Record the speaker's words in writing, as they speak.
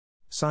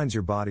Signs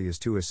your body is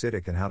too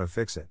acidic and how to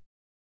fix it.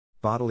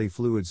 Bodily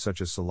fluids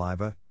such as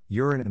saliva,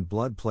 urine, and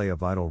blood play a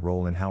vital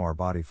role in how our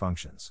body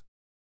functions.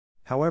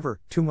 However,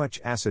 too much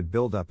acid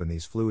buildup in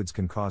these fluids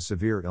can cause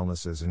severe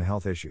illnesses and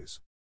health issues.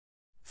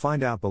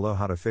 Find out below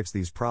how to fix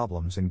these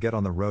problems and get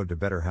on the road to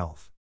better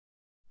health.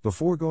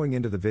 Before going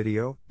into the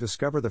video,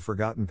 discover the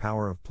forgotten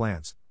power of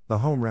plants, the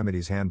Home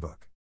Remedies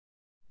Handbook.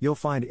 You'll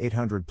find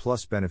 800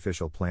 plus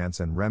beneficial plants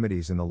and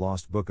remedies in the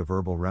lost book of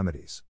Herbal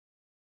Remedies.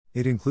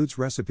 It includes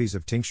recipes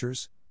of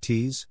tinctures,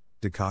 teas,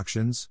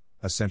 decoctions,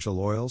 essential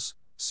oils,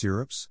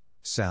 syrups,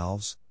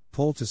 salves,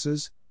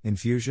 poultices,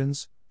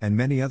 infusions, and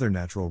many other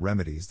natural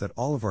remedies that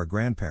all of our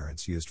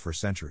grandparents used for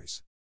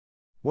centuries.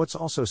 What's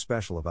also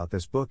special about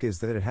this book is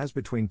that it has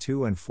between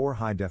 2 and 4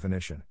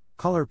 high-definition,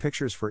 color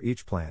pictures for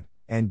each plant,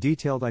 and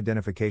detailed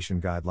identification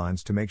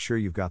guidelines to make sure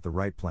you've got the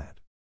right plant.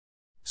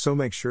 So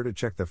make sure to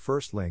check the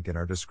first link in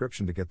our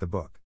description to get the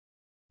book.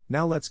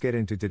 Now let's get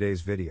into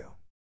today's video.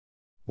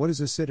 What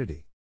is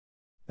acidity?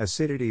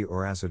 Acidity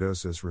or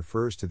acidosis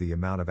refers to the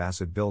amount of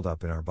acid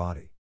buildup in our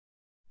body.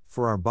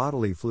 For our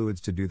bodily fluids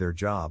to do their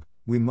job,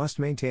 we must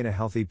maintain a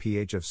healthy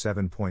pH of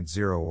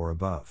 7.0 or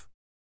above.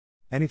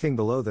 Anything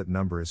below that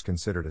number is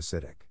considered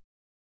acidic.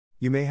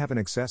 You may have an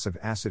excess of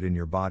acid in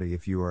your body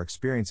if you are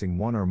experiencing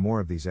one or more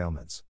of these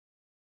ailments.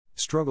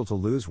 Struggle to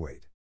lose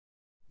weight.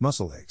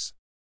 Muscle aches.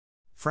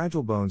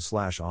 Fragile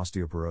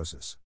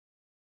bones/osteoporosis.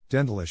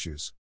 Dental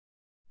issues.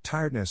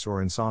 Tiredness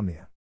or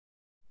insomnia.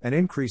 An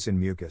increase in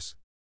mucus.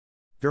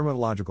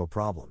 Dermatological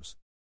problems.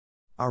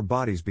 Our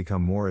bodies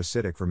become more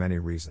acidic for many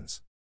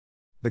reasons.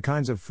 The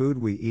kinds of food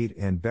we eat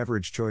and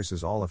beverage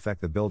choices all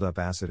affect the buildup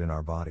acid in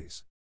our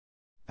bodies.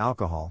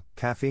 Alcohol,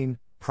 caffeine,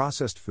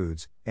 processed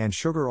foods, and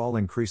sugar all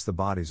increase the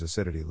body's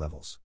acidity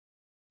levels.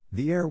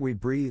 The air we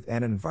breathe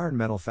and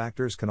environmental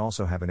factors can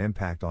also have an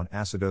impact on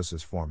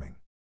acidosis forming.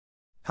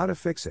 How to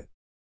fix it?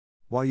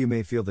 While you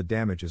may feel the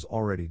damage is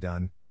already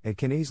done, it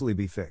can easily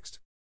be fixed.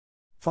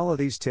 Follow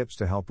these tips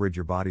to help rid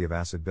your body of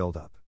acid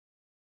buildup.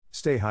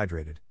 Stay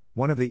hydrated.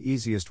 One of the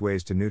easiest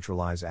ways to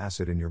neutralize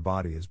acid in your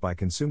body is by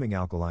consuming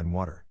alkaline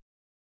water.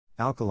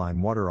 Alkaline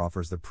water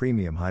offers the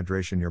premium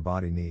hydration your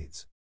body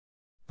needs.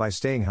 By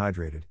staying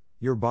hydrated,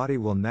 your body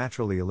will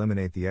naturally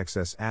eliminate the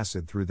excess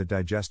acid through the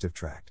digestive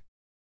tract.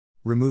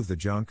 Remove the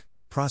junk.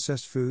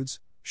 Processed foods,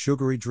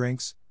 sugary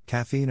drinks,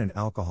 caffeine, and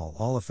alcohol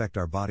all affect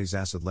our body's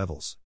acid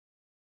levels.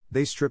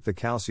 They strip the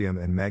calcium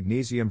and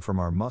magnesium from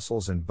our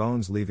muscles and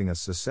bones, leaving us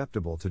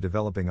susceptible to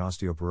developing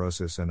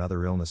osteoporosis and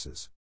other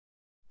illnesses.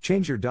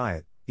 Change your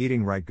diet.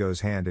 Eating right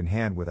goes hand in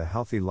hand with a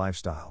healthy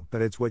lifestyle,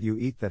 but it's what you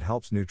eat that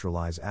helps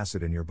neutralize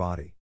acid in your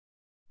body.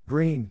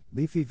 Green,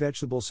 leafy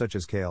vegetables such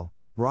as kale,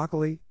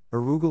 broccoli,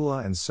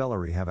 arugula, and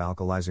celery have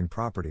alkalizing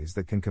properties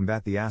that can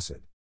combat the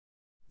acid.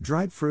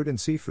 Dried fruit and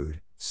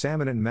seafood,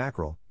 salmon and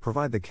mackerel,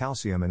 provide the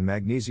calcium and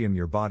magnesium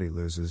your body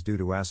loses due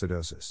to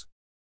acidosis.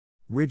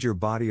 Rid your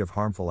body of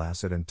harmful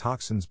acid and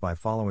toxins by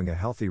following a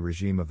healthy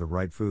regime of the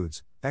right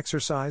foods,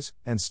 exercise,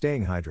 and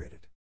staying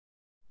hydrated.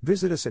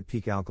 Visit us at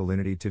Peak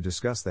Alkalinity to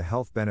discuss the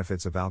health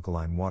benefits of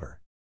alkaline water.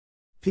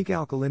 Peak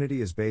Alkalinity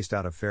is based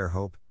out of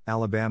Fairhope,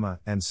 Alabama,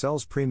 and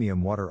sells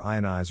premium water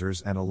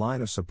ionizers and a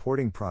line of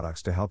supporting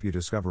products to help you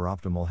discover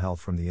optimal health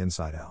from the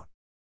inside out.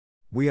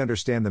 We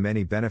understand the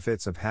many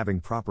benefits of having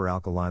proper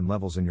alkaline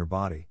levels in your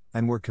body,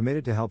 and we're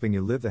committed to helping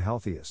you live the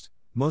healthiest,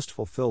 most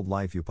fulfilled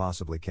life you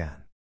possibly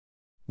can.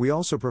 We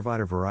also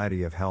provide a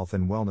variety of health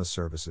and wellness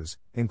services,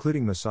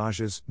 including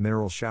massages,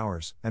 mineral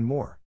showers, and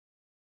more.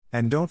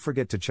 And don't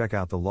forget to check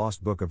out the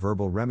Lost Book of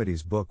Herbal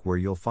Remedies book, where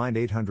you'll find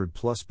 800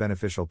 plus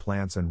beneficial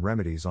plants and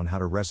remedies on how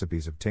to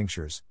recipes of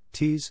tinctures,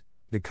 teas,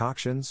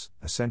 decoctions,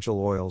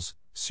 essential oils,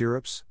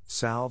 syrups,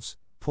 salves,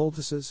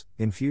 poultices,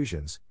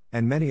 infusions,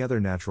 and many other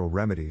natural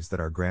remedies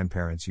that our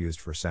grandparents used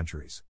for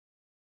centuries.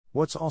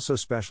 What's also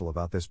special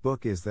about this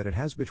book is that it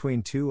has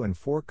between 2 and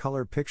 4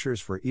 color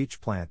pictures for each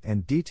plant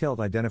and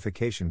detailed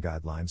identification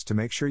guidelines to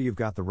make sure you've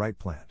got the right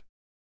plant.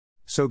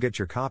 So get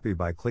your copy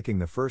by clicking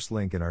the first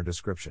link in our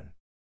description.